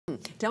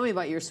Tell me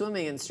about your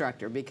swimming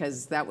instructor,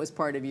 because that was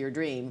part of your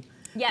dream.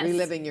 Yes.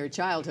 Reliving your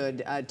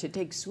childhood, to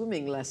take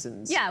swimming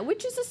lessons. Yeah,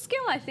 which is a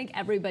skill I think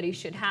everybody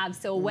should have.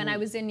 So when I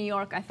was in New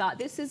York, I thought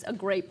this is a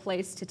great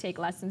place to take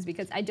lessons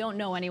because I don't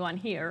know anyone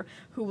here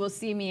who will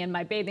see me in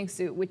my bathing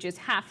suit, which is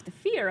half the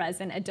fear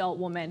as an adult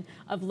woman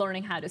of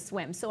learning how to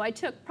swim. So I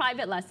took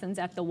private lessons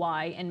at the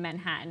Y in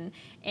Manhattan,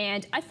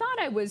 and I thought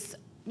I was,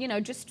 you know,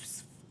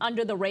 just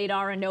under the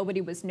radar and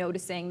nobody was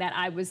noticing that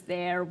I was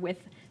there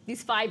with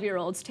these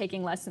 5-year-olds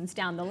taking lessons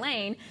down the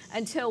lane,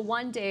 until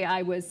one day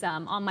I was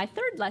on my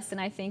 3rd lesson,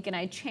 I think, and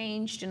I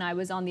changed and I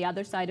was on the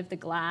other side of the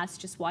glass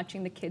just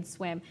watching the kids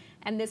swim.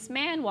 And this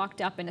man walked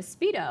up in a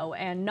Speedo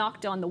and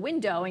knocked on the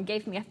window and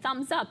gave me a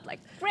thumbs up, like,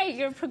 great,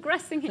 you're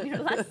progressing in your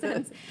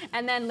lessons.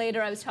 And then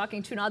later I was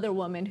talking to another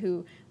woman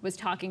who was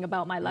talking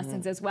about my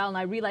lessons as well, and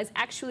I realized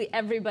actually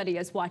everybody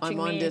is watching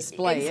me. I'm on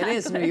display. Exactly. It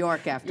is New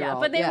York after all.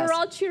 But they were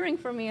all cheering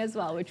for me as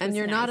well, which was And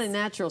you're nice. not a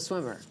natural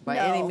swimmer by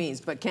any means,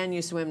 but can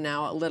you swim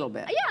now a little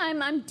bit? Yeah,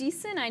 I'm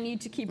decent. I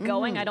need to keep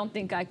going. I don't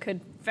think I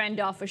could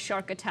fend off a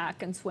shark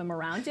attack and swim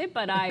around it,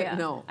 but I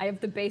No. I have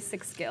the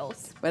basic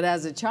skills. But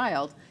as a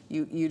child,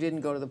 you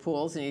didn't go to the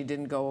pools and you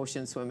didn't go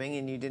ocean swimming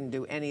and you didn't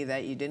do any of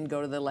that. You didn't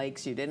go to the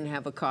lakes. You didn't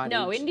have a cottage.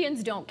 No,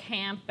 Indians don't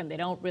camp and they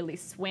don't really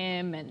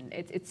swim, and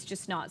it's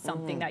just not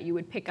something that you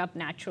would pick up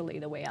naturally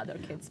the way other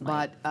kids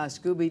might. But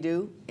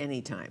Scooby-Doo,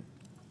 anytime.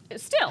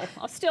 Still,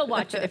 I'll still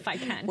watch it if I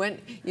can.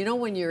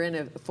 When you're in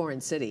a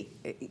foreign city,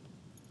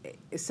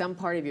 some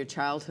part of your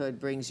childhood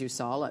brings you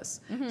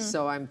solace.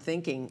 So I'm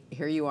thinking,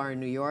 here you are in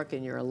New York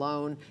and you're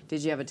alone.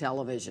 Did you have a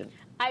television?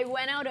 I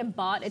went out and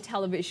bought a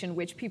television,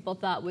 which people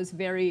thought was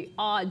very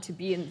odd to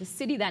be in the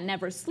city that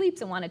never sleeps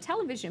and want a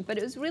television, but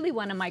it was really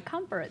one of my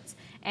comforts.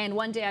 And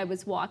one day I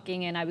was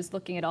walking and I was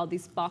looking at all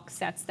these box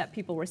sets that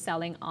people were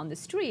selling on the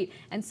street,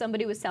 and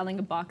somebody was selling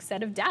a box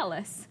set of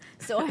Dallas.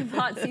 So I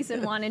bought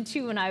season 1 and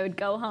 2, and I would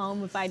go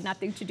home if I had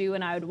nothing to do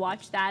and I would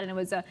watch that, and it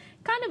was a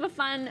kind of a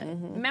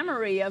fun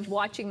memory of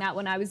watching that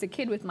when I was a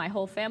kid with my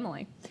whole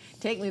family.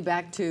 Take me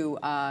back to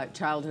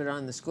childhood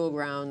on the school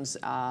grounds.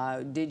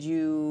 Did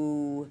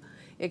you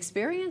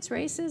experience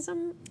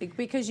racism?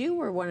 Because you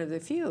were one of the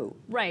few.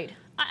 Right.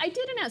 I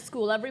didn't at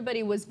school.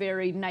 Everybody was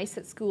very nice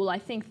at school. I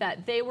think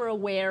that they were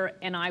aware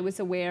and I was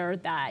aware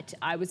that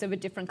I was of a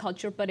different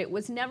culture, but it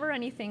was never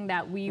anything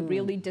that we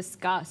really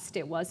discussed.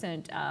 It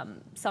wasn't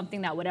something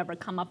that would ever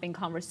come up in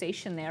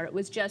conversation there. It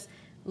was just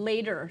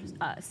later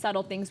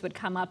subtle things would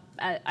come up.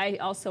 I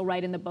also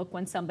write in the book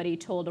when somebody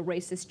told a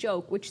racist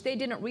joke, which they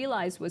didn't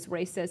realize was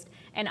racist,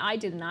 and I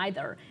didn't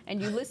either.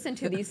 And you listen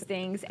to these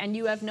things, and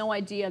you have no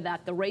idea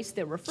that the race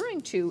they're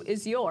referring to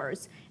is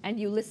yours. And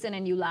you listen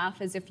and you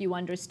laugh as if you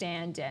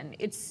understand. And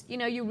it's, you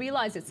know, you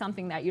realize it's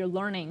something that you're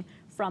learning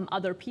from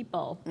other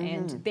people,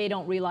 and they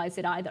don't realize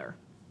it either.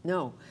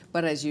 No,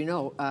 but as you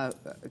know,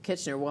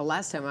 Kitchener, well,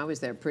 last time I was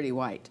there, pretty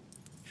white.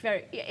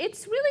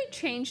 It's really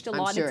changed a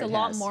lot. Sure it's a it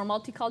lot has. more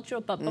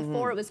multicultural, but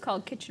before it was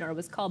called Kitchener, it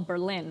was called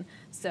Berlin.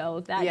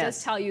 So that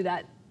does tell you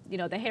that, you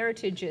know, the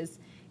heritage is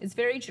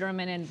very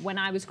German, and when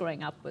I was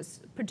growing up was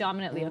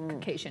predominantly a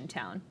Caucasian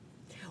town.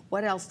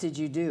 What else did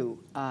you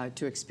do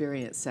to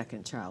experience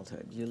second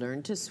childhood? You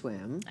learned to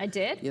swim. I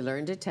did. You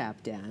learned to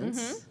tap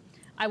dance.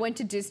 I went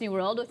to Disney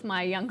World with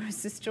my younger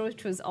sister,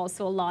 which was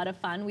also a lot of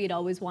fun. We'd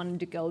always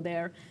wanted to go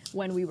there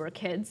when we were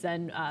kids,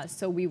 and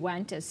so we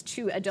went as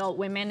 2 adult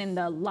women in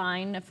the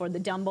line for the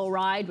Dumbo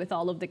ride with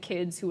all of the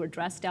kids who were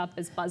dressed up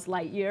as Buzz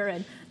Lightyear,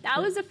 and that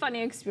was a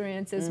funny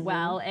experience as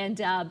well. And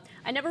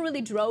I never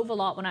really drove a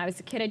lot when I was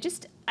a kid.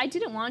 I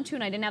didn't want to,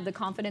 and I didn't have the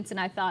confidence, and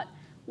I thought,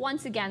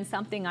 once again,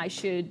 something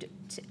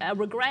a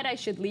regret I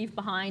should leave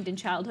behind in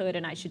childhood,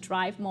 and I should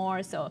drive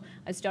more. So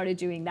I started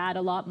doing that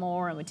a lot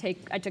more, and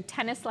I took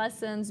tennis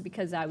lessons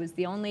because I was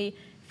the only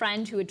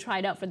friend who had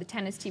tried out for the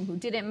tennis team who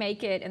didn't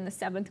make it in the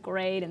 7th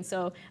grade. And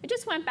so I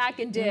just went back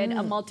and did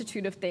a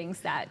multitude of things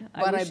that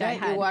I wish I had. But I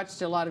bet you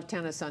watched a lot of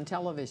tennis on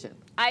television.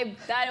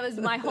 That was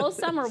my whole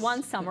summer.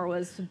 One summer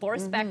was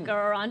Boris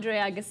Becker, Andre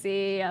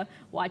Agassi,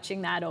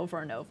 watching that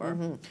over and over.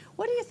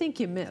 What do you think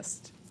you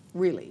missed?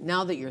 Really,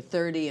 now that you're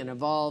 30 and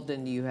evolved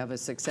and you have a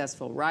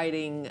successful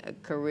writing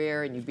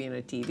career and you've been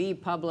a TV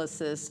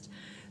publicist,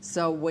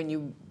 so when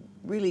you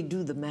really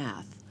do the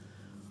math,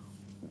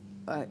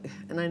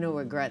 and I know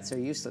regrets are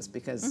useless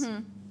because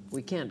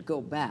we can't go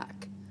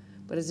back,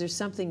 but is there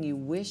something you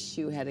wish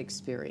you had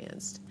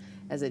experienced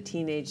as a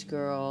teenage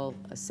girl,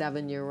 a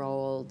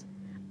 7-year-old?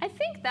 I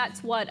think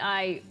that's what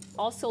I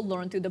also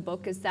learned through the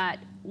book, is that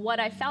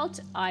what I felt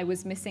I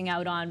was missing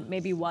out on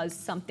maybe was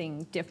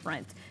something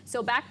different.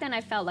 So back then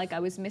I felt like I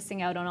was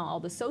missing out on all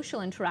the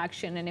social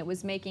interaction, and it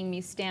was making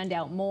me stand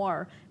out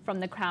more from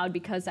the crowd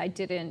because I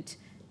didn't,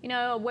 you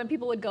know, when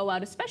people would go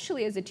out,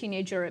 especially as a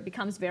teenager, it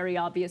becomes very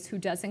obvious who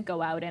doesn't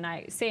go out. And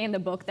I say in the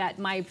book that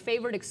my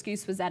favorite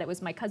excuse was that it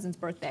was my cousin's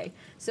birthday.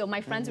 So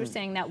my friends were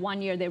saying that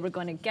one year they were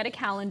going to get a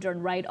calendar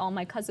and write all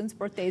my cousin's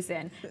birthdays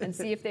in and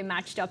see if they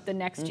matched up the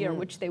next year,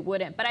 which they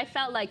wouldn't. But I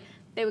felt like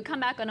they would come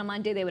back on a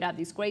Monday, they would have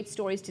these great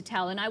stories to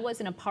tell, and I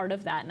wasn't a part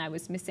of that, and I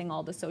was missing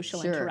all the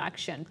social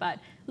interaction. But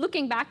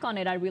looking back on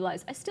it, I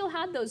realized I still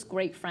had those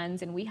great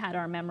friends, and we had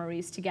our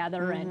memories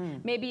together,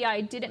 and maybe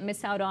I didn't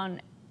miss out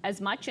on as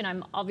much, and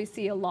I'm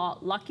obviously a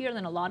lot luckier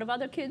than a lot of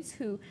other kids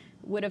who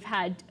would have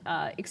had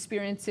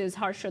experiences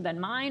harsher than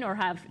mine or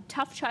have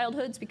tough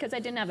childhoods, because I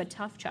didn't have a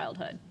tough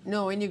childhood.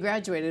 No, and you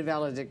graduated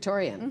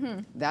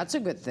valedictorian. That's a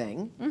good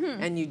thing.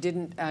 And you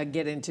didn't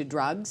get into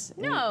drugs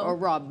or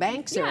rob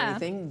banks or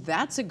anything.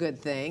 That's a good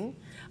thing.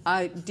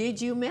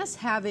 Did you miss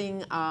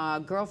having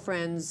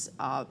girlfriends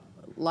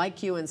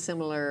like you in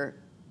similar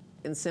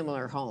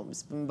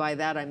homes? And by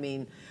that I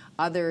mean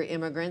other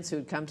immigrants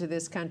who'd come to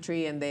this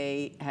country and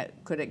they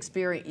could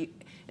experience.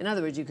 In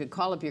other words, you could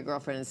call up your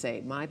girlfriend and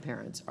say, my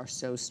parents are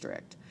so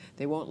strict.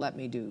 They won't let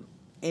me do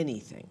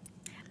anything.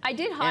 I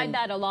did hide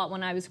that a lot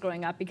when I was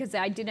growing up because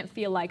I didn't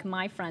feel like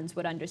my friends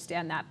would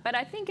understand that. But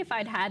I think if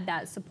I'd had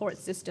that support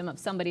system of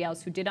somebody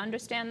else who did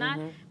understand that,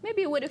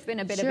 maybe it would have been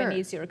a bit of an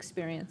easier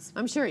experience.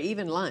 I'm sure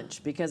even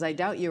lunch, because I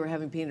doubt you were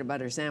having peanut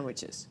butter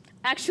sandwiches.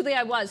 Actually,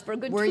 I was for a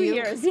good 2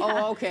 years.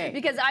 Oh, okay.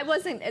 Because I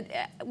wasn't,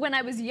 when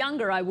I was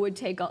younger, I would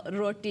take a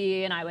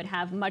roti and I would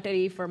have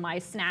matari for my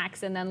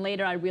snacks, and then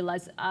later I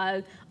realized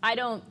I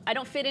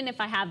don't fit in if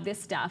I have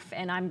this stuff,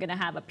 and I'm going to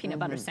have a peanut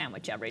butter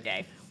sandwich every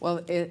day.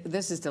 Well,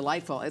 this is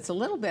delightful. It's a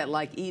little bit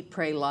like Eat,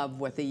 Pray,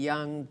 Love with a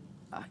young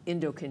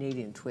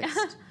Indo-Canadian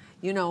twist,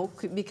 you know,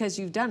 because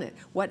you've done it.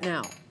 What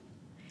now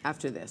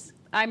after this?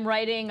 I'm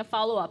writing a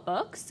follow-up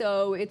book,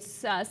 so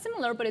it's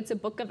similar, but it's a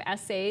book of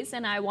essays,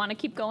 and I want to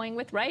keep going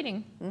with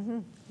writing.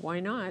 Why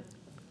not?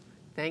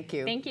 Thank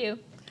you. Thank you.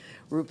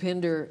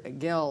 Rupinder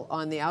Gill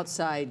on the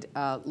outside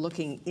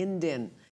looking Indian.